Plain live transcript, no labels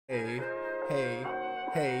Hey,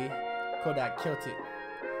 hey, Kodak killed it.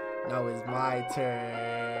 Now it's my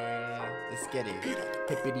turn. Let's get it.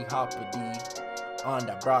 Hippity hoppity on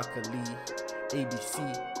the broccoli. ABC.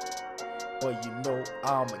 Well, you know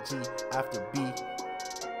I'm a G after B.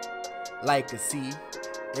 Like a C.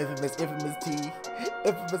 Infamous T.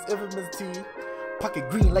 Infamous T. Pocket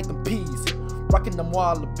green like them peas. Rockin' them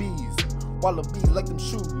wallabies. Wallabies like them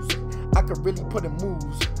shoes. I could really put in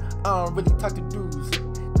moves. I don't really talk to dudes.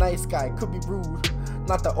 Nice guy, could be rude.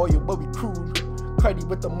 Not the oil, but we crude. Cardi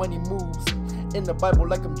with the money moves. In the Bible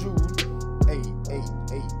like I'm Jude. Hey.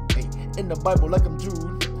 In the Bible like I'm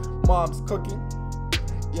Jude. Mom's cooking.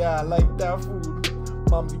 Yeah, I like that food.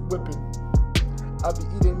 Mom's be whipping. I be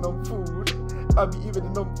eating them food. I be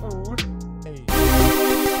eating them food. Hey.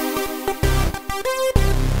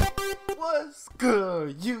 What's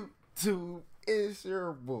good, YouTube? It's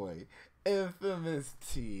your boy, Infamous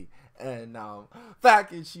T, and I'm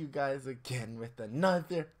back at you guys again with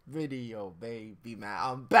another video, baby, man.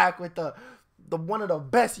 I'm back with the one of the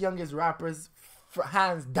best youngest rappers,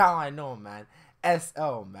 hands down, I know, man.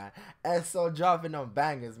 SL, man. SL dropping them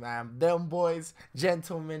bangers, man. Them boys,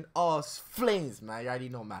 gentlemen, all flames, man. You already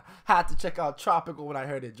know, man. Had to check out Tropical when I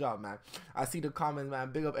heard it drop, man. I see the comments,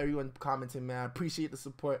 man. Big up everyone commenting, man. Appreciate the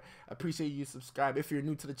support. Appreciate you subscribe. If you're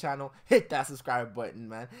new to the channel, hit that subscribe button,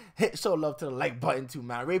 man. Show love to the like button too,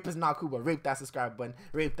 man. Rape is not cool, but rape that subscribe button.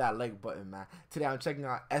 Rape that like button, man. Today I'm checking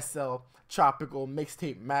out SL Tropical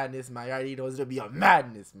mixtape madness, man. You already know it's gonna be a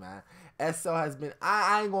madness, man. SL has been,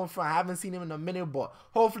 I ain't going front. I haven't seen him in a minute, but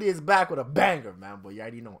hopefully it's back with a banger, man. But you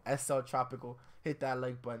already know, SL Tropical. Hit that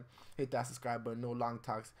like button. Hit that subscribe button. No long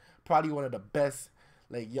talks. Probably one of the best,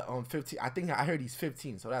 like, 15. I think I heard he's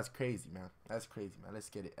 15, so that's crazy, man. That's crazy, man. Let's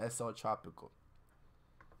get it. SL Tropical.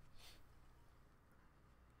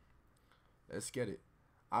 Let's get it.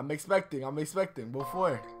 I'm expecting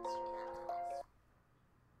before.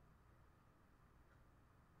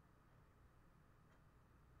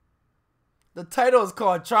 The title is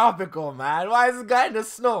called Tropical, man. Why is this guy in the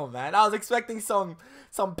snow, man? I was expecting some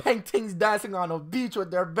paintings dancing on a beach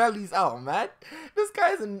with their bellies out, man. This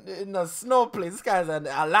guy's in a snow place. This guy's in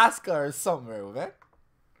Alaska or somewhere, man.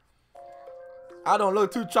 I don't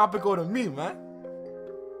look too tropical to me, man.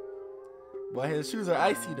 But his shoes are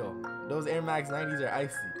icy, though. Those Air Max 90s are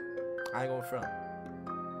icy. I ain't going front.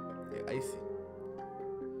 They're icy.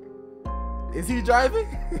 Is he driving?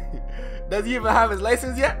 Does he even have his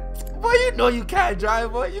license yet? Boy, you know you can't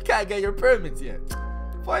drive, boy. You can't get your permits yet.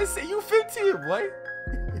 Boy, I say you 15, boy.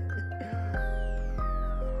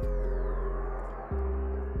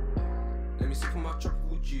 Let me sip on my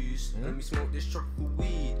tropical juice. Let me smoke this tropical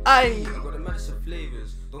weed. Aye. I got the medicine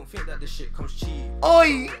flavors. Don't think that this shit comes cheap.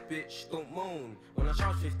 Oi. Bitch, don't moan. When I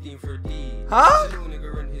charge 15 for a D. Huh? Little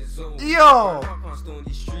nigga in his zone. Yo. I can't stay on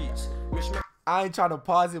these streets. I ain't trying to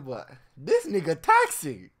pause it, but this nigga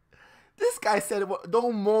taxing. This guy said,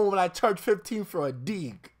 don't moan when I charge 15 for a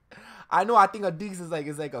dig. I know, I think a dig is like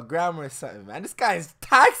a gram or something, man. This guy is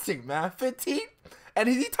taxing, man. 15? And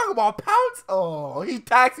is he talking about pounds? Oh, he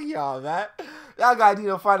taxing y'all, man. That guy need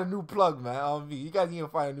to find a new plug, man, on me. You guys need to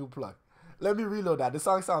find a new plug. Let me reload that. The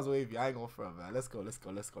song sounds wavy. I ain't going for it, man. Let's go.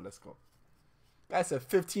 Guy said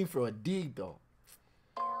 15 for a dig, though.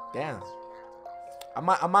 Damn. Am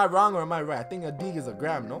I wrong or am I right? I think a dig is a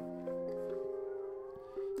gram, no?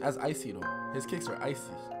 That's icy though. His kicks are icy.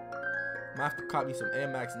 I'm gonna have to copy some Air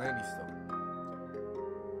Max 90s though.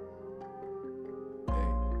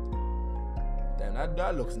 Hey. Damn,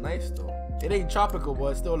 that looks nice though. It ain't tropical,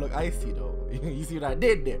 but it still look icy though. You see what I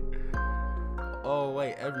did there? Oh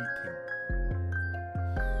wait, everything.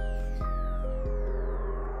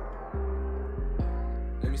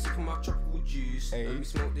 Let me sip on my tropical juice. Hey. Let me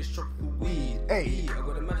smoke this tropical weed. Hey. I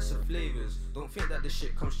got the medicine flavors. Don't think that this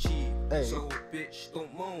shit comes cheap. Hey. So bitch,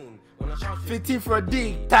 don't moan. When I charge 15 for a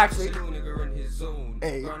D, taxi. Little nigga in his zone.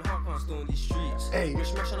 Hey. Grind hard, can't stay on these streets. Hey. Rich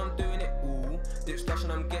smash and I'm doing it all. Dip splash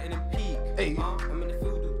and I'm getting in peak. Hey. I'm in the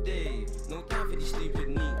field all day. No time for these stupid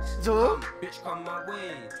neeks. Joe? Bitch, come my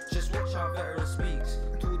way. Just watch how veteran speaks.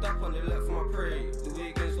 Tooled up on the left for my prey. The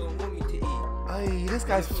Wiggins don't want me to eat. Hey, this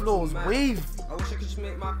guy's flow is wavy. I wish I could just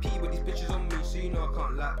make my pee with these bitches on me, so you know I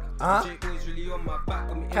can't lack. Jake boy's really on my back,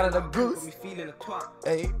 got me Canada Goose. Got me feeling a twat.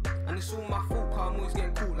 Hey. And it's all my fault, cause I'm always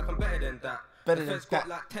getting caught like I'm better than that. Better The than feds got that.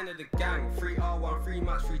 like 10 of the gang, 3 R1, 3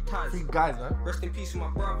 Max, 3 Taz. 3 guys, man. Rest in peace with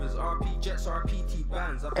my brothers, RP Jets, RP T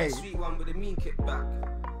bands. I've been Hey. sweet one with a mean kick back.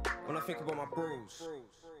 When I think about my bros,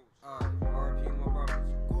 RP with my brothers,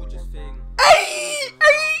 gorgeous thing. Hey!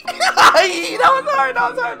 That was hard, man.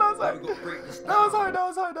 That was hard,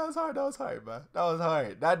 man. That was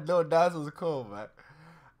hard. That little dance was cool, man.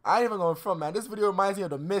 I ain't even going from, man. This video reminds me of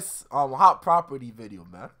the Miss Hot Property video,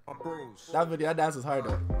 man. That video, that dance was hard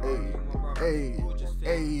though. Hey.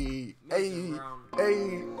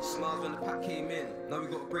 Smiles when the pack came in. Now we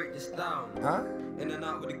gotta break this down. Huh? In and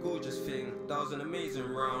out with the gorgeous thing. That was an amazing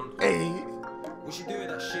round. Hey. What she do with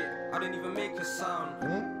that shit? I didn't even make a sound.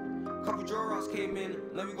 Couple draw outs came in.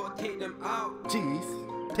 Now we gotta take them out.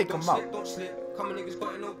 Jeez. Take them out. Don't slip. Come on, niggas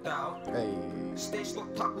got it no doubt. Hey. Stay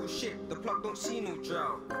stopped up real shit. The plug don't see no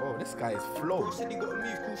drought. Oh, this guy is flow. Bro said he got a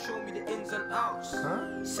move cool, show me the ins and outs.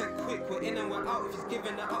 Huh? Said quick, we're in and we're out. If he's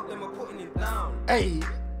giving that up, then we're putting him down. Hey.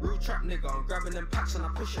 Real trap nigga, I'm grabbing them packs and I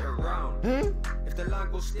push it around. If the line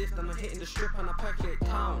goes stiff, then I'm hitting the strip and I percolate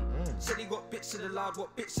town. Said he got bits of the loud,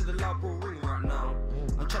 what bits of the loud, bro, ring right now.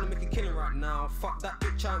 I'm trying to make a killing right now. Fuck that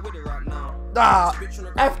bitch, I ain't with it right now.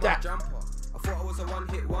 F that. I thought I was a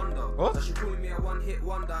one-hit wonder. What? Now she calling me a one-hit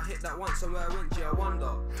wonder. I hit that once and where I went, I wonder.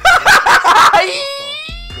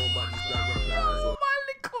 Oh my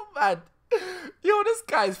little man. Yo, this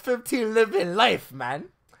guy's 15 living life, man.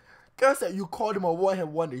 Girl said you called him a one-hit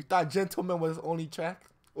wonder. You thought Gentleman was his only track?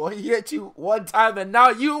 Well, he hit you one time and now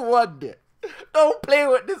you wonder. Don't play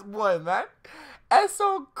with this boy, man. That's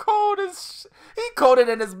so cold as he coded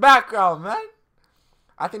in his background, man.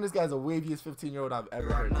 I think this guy's the waviest 15-year-old I've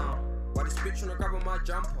ever heard. Why this bitch wanna grab on my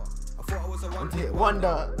jumper? I thought I was a one-hit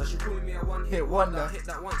wonder. Now she calling me a one-hit wonder. Hit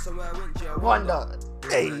that once and where I went, I wonder.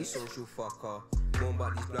 Hey. Social fucker. More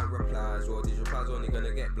about these blunt replies, or these replies only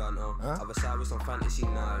gonna get blunter. Other side with some fantasy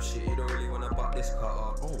knives. Shit, you don't really wanna butt this cutter.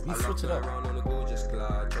 Oh, he I switched it up. around on a gorgeous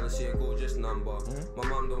glide, trying to see a gorgeous number. My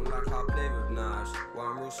mum don't like how I play with knives. Well,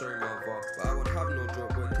 I'm real sorry, mother. But I would have no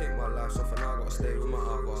job, would take my life off, and I gotta stay with my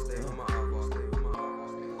other. Stay with my other.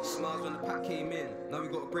 Smiles when the pack came in. Now we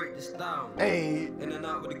gotta break this down. Hey. In and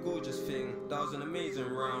out with the gorgeous thing. That was an amazing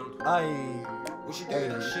round. Aye. What she do with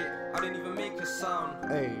that shit? I didn't even make a sound.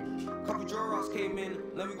 Hey. Couple draw outs came in.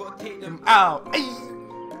 Now we gotta take them out. Hey.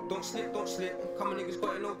 Don't slip, don't slip. Come on, niggas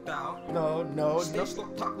got it no doubt. No. Stay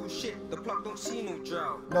stopped up real shit. The plug don't see no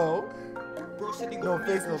drought. No. Bro said he got no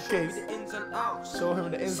face, no show case. me the ins and outs. Show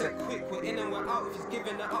him the ins and outs. Quick, we're in and we're out. If he's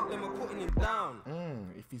giving that up, then we're putting him down.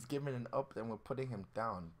 If he's giving it up, then we're putting him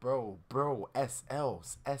down. Bro.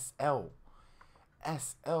 SLs. SL.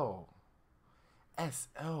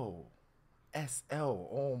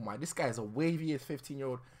 Oh my, this guy is a waviest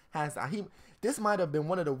 15-year-old. Hands down. This might have been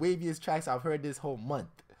one of the waviest tracks I've heard this whole month.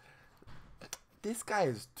 This guy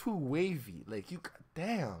is too wavy. Like,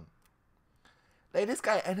 damn. Like, this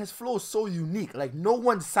guy, and his flow is so unique. Like, no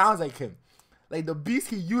one sounds like him. Like, the beats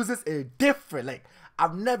he uses are different. Like,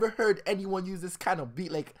 I've never heard anyone use this kind of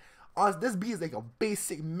beat. Like, this beat is like a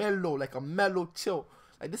basic mellow, like a mellow chill.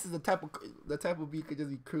 Like, this is the type of beat you could just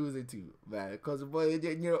be cruising to, man. Cause boy,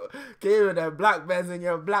 you know, came with that black bands and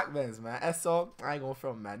your black bands, man. SO, I ain't going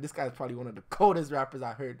from, man. This guy's probably one of the coldest rappers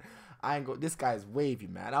I heard. This guy's wavy,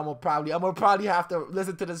 man. I'm gonna probably have to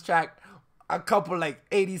listen to this track a couple, like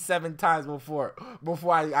 87 times before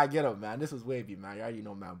I get up, man. This was wavy, man. You already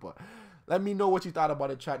know, man. But let me know what you thought about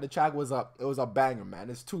the track. The track was up. It was a banger, man.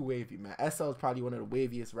 It's too wavy, man. SL is probably one of the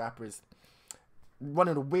waviest rappers.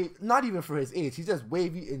 Not even for his age. He's just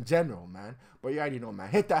wavy in general, man. But you already know, man.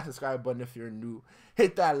 Hit that subscribe button if you're new.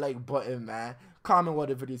 Hit that like button, man. Comment what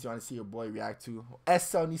the videos you want to see your boy react to.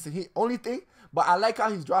 SL needs to hit. Only thing, but I like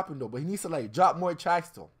how he's dropping though. But he needs to like drop more tracks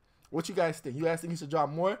though. What you guys think? You guys think he should drop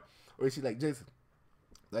more? Or is he like just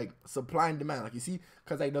like supply and demand? Like, you see,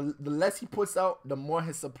 because like the less he puts out, the more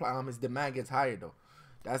his demand gets higher though.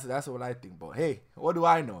 That's what I think. But hey, what do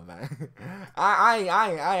I know, man?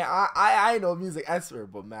 I know music expert,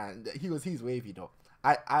 but man, he's wavy though.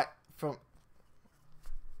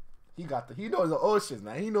 He knows the oceans,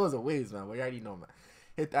 man. He knows the waves, man. But you already know, man.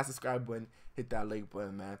 Hit that subscribe button. Hit that like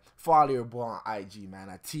button, man. Follow your boy on IG, man.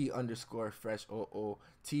 At T_FreshOO.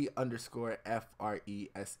 T_FRESHOO,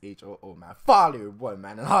 man. Follow your boy,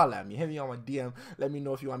 man. And holla at me. Hit me on my DM. Let me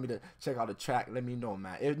know if you want me to check out a track. Let me know,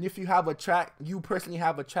 man. If you have a track, you personally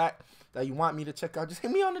have a track that you want me to check out, just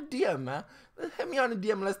hit me on the DM, man. Hit me on the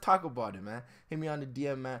DM and let's talk about it, man. Hit me on the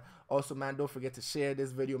DM, man. Also, man, don't forget to share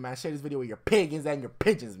this video, man. Share this video with your pigeons and your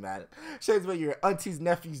pigeons, man. Share this video with your aunties,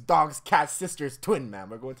 nephews, dogs, cats, sisters, twin, man.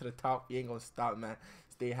 We're going to the top. We ain't gonna stop, man.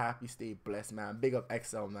 Stay happy, stay blessed, man. Big up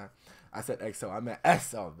XL, man. I said XL, I meant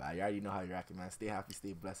SL, man. You already know how you're acting, man. Stay happy,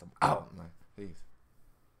 stay blessed. I'm out, man. Peace.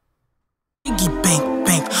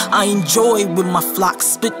 Bank, I enjoy with my flock.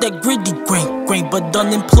 Spit that gritty grain, but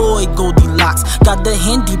unemployed Goldilocks. Got the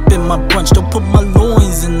hand deep in my bunch. Don't put my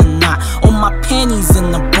loins in the knot, or my panties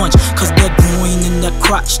in the bunch, cause they're growing in that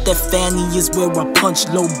crotch, that fanny is where I punch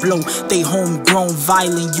low blow. They homegrown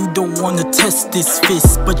violent, you don't wanna test this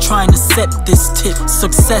fist, but trying to set this tip.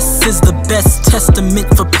 Success is the best testament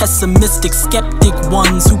for pessimistic skeptic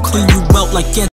ones who clean you out like